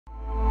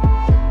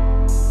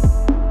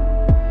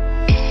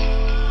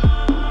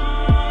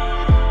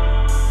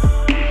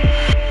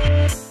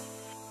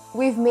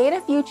We've made a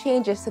few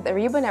changes to the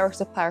Ariba Network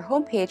Supplier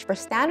homepage for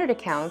standard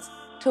accounts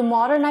to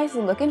modernize the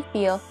look and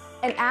feel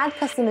and add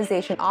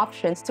customization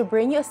options to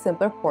bring you a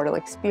simpler portal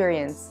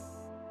experience.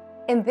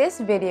 In this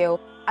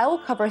video, I will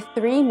cover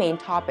 3 main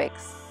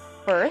topics.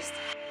 First,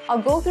 I'll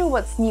go through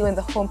what's new in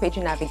the homepage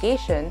and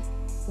navigation.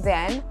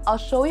 Then, I'll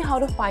show you how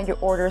to find your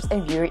orders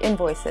and view your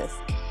invoices.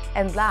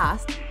 And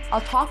last, I'll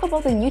talk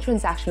about the new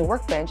transaction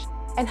workbench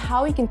and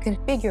how you can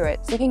configure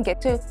it so you can get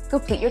to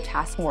complete your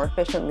tasks more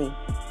efficiently.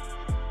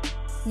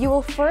 You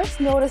will first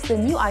notice the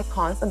new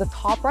icons on the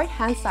top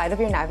right-hand side of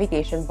your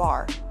navigation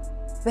bar.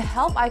 The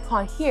Help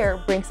icon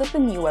here brings up the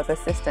new Web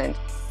Assistant.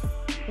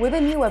 With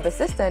the new Web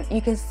Assistant, you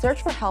can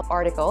search for help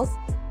articles,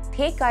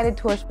 take guided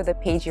tours for the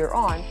page you're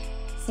on,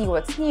 see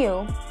what's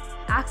new,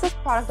 access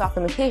product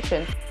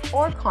documentation,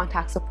 or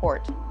contact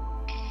support.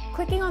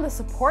 Clicking on the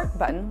Support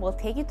button will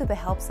take you to the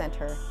Help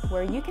Center,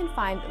 where you can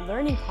find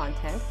learning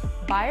content,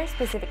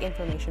 buyer-specific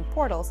information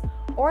portals,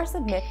 or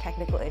submit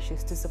technical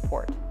issues to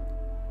support.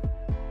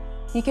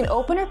 You can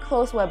open or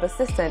close Web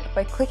Assistant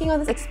by clicking on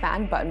this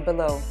Expand button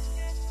below.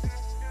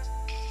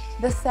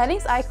 The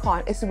Settings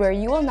icon is where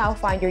you will now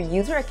find your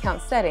user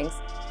account settings,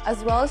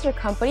 as well as your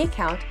company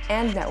account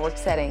and network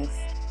settings.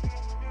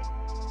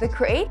 The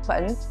Create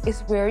button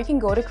is where you can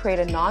go to create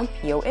a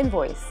non-PO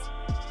invoice.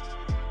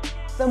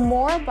 The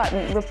More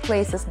button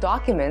replaces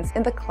documents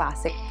in the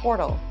Classic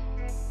portal.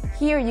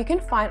 Here you can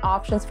find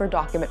options for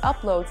document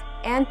uploads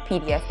and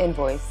PDF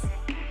invoice.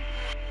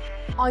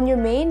 On your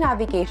main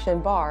navigation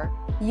bar,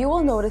 you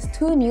will notice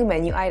 2 new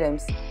menu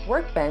items,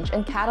 Workbench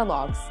and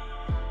Catalogs.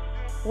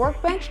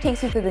 Workbench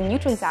takes you to the new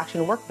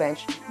transaction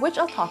workbench, which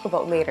I'll talk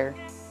about later.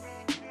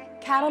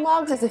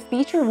 Catalogs is a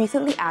feature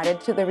recently added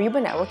to the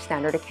Ariba Network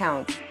standard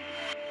accounts.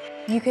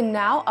 You can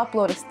now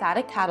upload a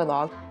static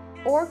catalog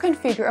or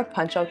configure a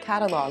punch-out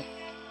catalog.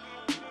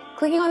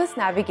 Clicking on this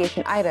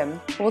navigation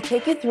item will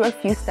take you through a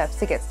few steps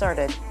to get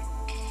started.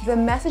 The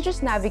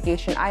Messages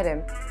navigation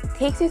item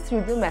takes you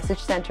through the Message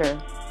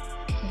Center.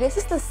 This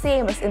is the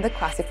same as in the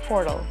Classic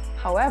portal.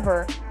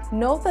 However,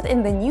 note that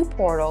in the new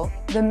portal,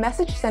 the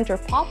Message Center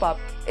pop-up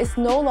is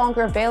no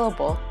longer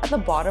available at the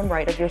bottom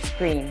right of your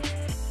screen.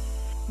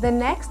 The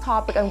next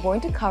topic I'm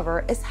going to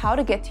cover is how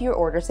to get to your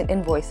orders and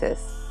invoices.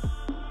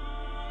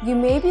 You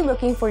may be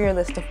looking for your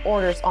list of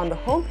orders on the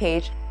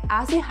homepage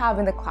as you have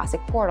in the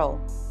Classic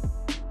portal.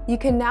 You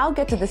can now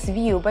get to this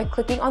view by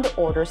clicking on the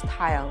Orders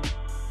tile.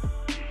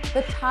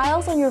 The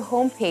tiles on your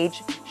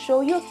homepage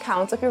show you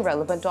accounts of your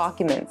relevant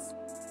documents.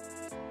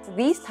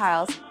 These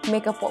tiles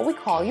make up what we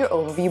call your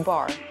overview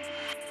bar.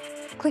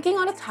 Clicking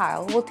on a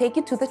tile will take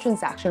you to the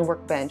transaction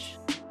workbench.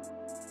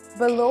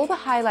 Below the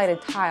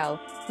highlighted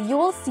tile, you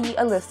will see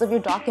a list of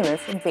your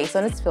documents based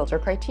on its filter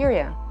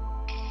criteria.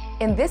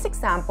 In this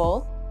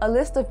example, a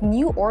list of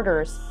new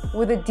orders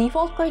with a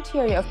default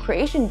criteria of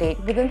creation date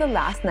within the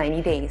last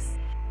 90 days.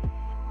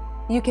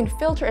 You can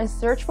filter and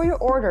search for your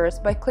orders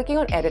by clicking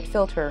on Edit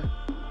Filter.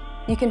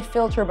 You can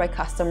filter by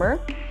customer,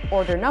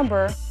 order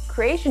number,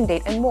 creation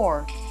date, and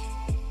more.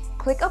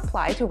 Click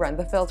Apply to run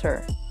the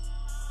filter.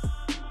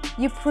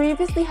 You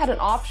previously had an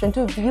option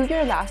to view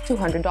your last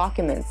 200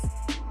 documents.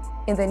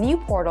 In the new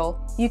portal,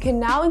 you can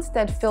now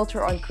instead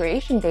filter on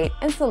creation date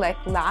and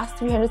select last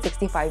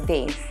 365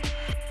 days.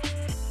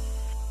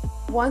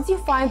 Once you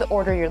find the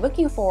order you're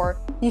looking for,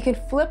 you can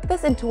flip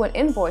this into an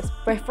invoice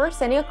by first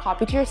sending a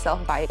copy to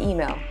yourself via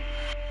email.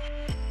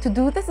 To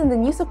do this in the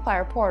new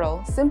Supplier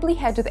portal, simply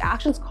head to the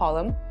Actions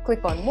column,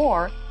 click on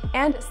More,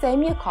 and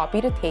send me a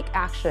copy to take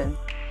action.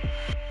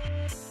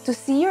 To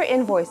see your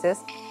invoices,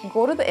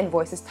 go to the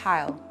Invoices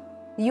tile.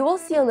 You will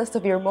see a list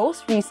of your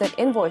most recent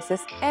invoices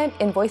and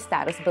invoice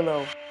status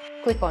below.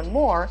 Click on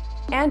More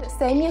and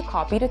send me a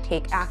copy to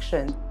take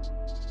action.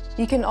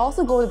 You can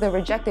also go to the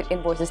Rejected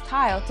Invoices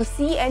tile to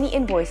see any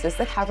invoices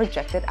that have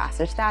rejected as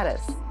their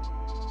status.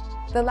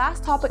 The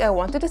last topic I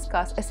want to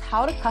discuss is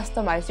how to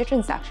customize your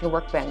transaction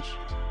workbench.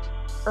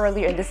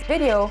 Earlier in this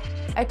video,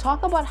 I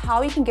talked about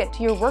how you can get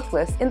to your work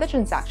list in the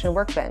transaction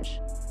workbench.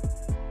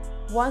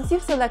 Once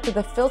you've selected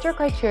the filter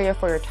criteria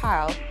for your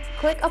tile,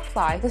 click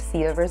Apply to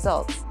see the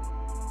results.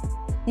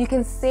 You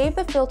can save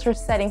the filter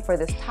setting for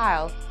this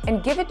tile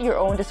and give it your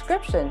own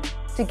description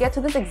to get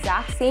to this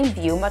exact same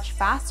view much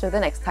faster the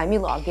next time you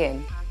log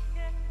in.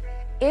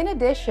 In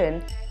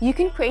addition, you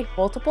can create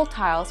multiple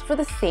tiles for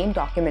the same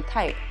document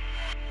type.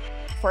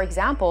 For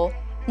example,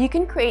 you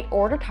can create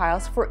order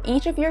tiles for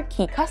each of your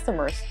key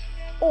customers,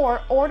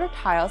 or order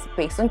tiles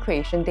based on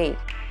creation date.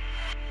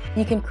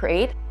 You can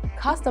create,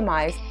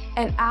 customize,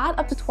 and add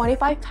up to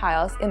 25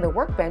 tiles in the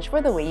workbench for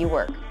the way you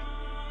work.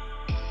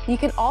 You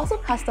can also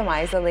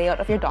customize the layout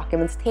of your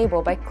documents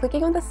table by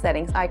clicking on the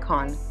Settings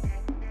icon.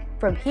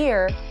 From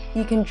here,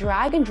 you can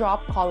drag and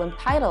drop column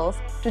titles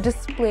to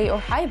display or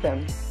hide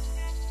them.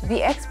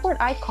 The Export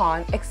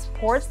icon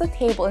exports the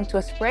table into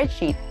a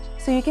spreadsheet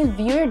so you can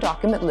view your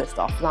document list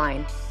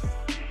offline.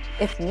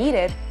 If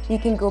needed, you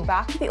can go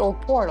back to the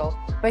old portal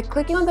by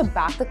clicking on the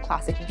Back to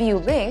Classic View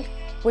link,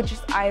 which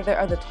is either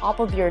at the top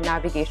of your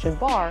navigation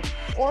bar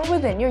or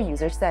within your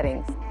user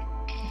settings.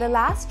 The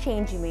last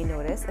change you may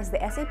notice is the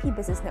SAP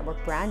Business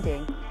Network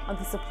branding on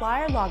the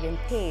Supplier login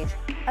page,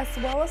 as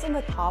well as on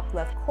the top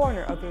left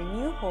corner of your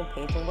new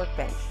homepage and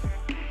workbench.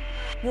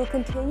 You'll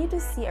continue to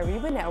see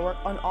Ariba Network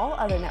on all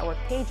other network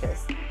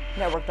pages,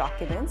 network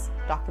documents,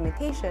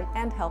 documentation,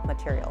 and help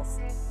materials.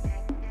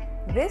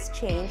 This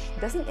change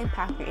doesn't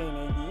impact your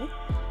ANAD,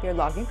 your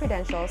login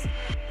credentials,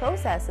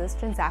 processes,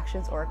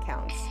 transactions, or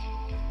accounts.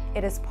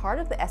 It is part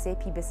of the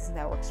SAP Business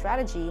Network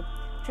strategy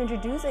to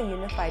introduce a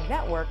unified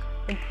network,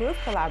 improve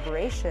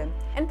collaboration,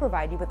 and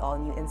provide you with all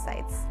new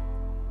insights.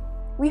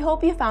 We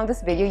hope you found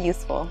this video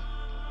useful.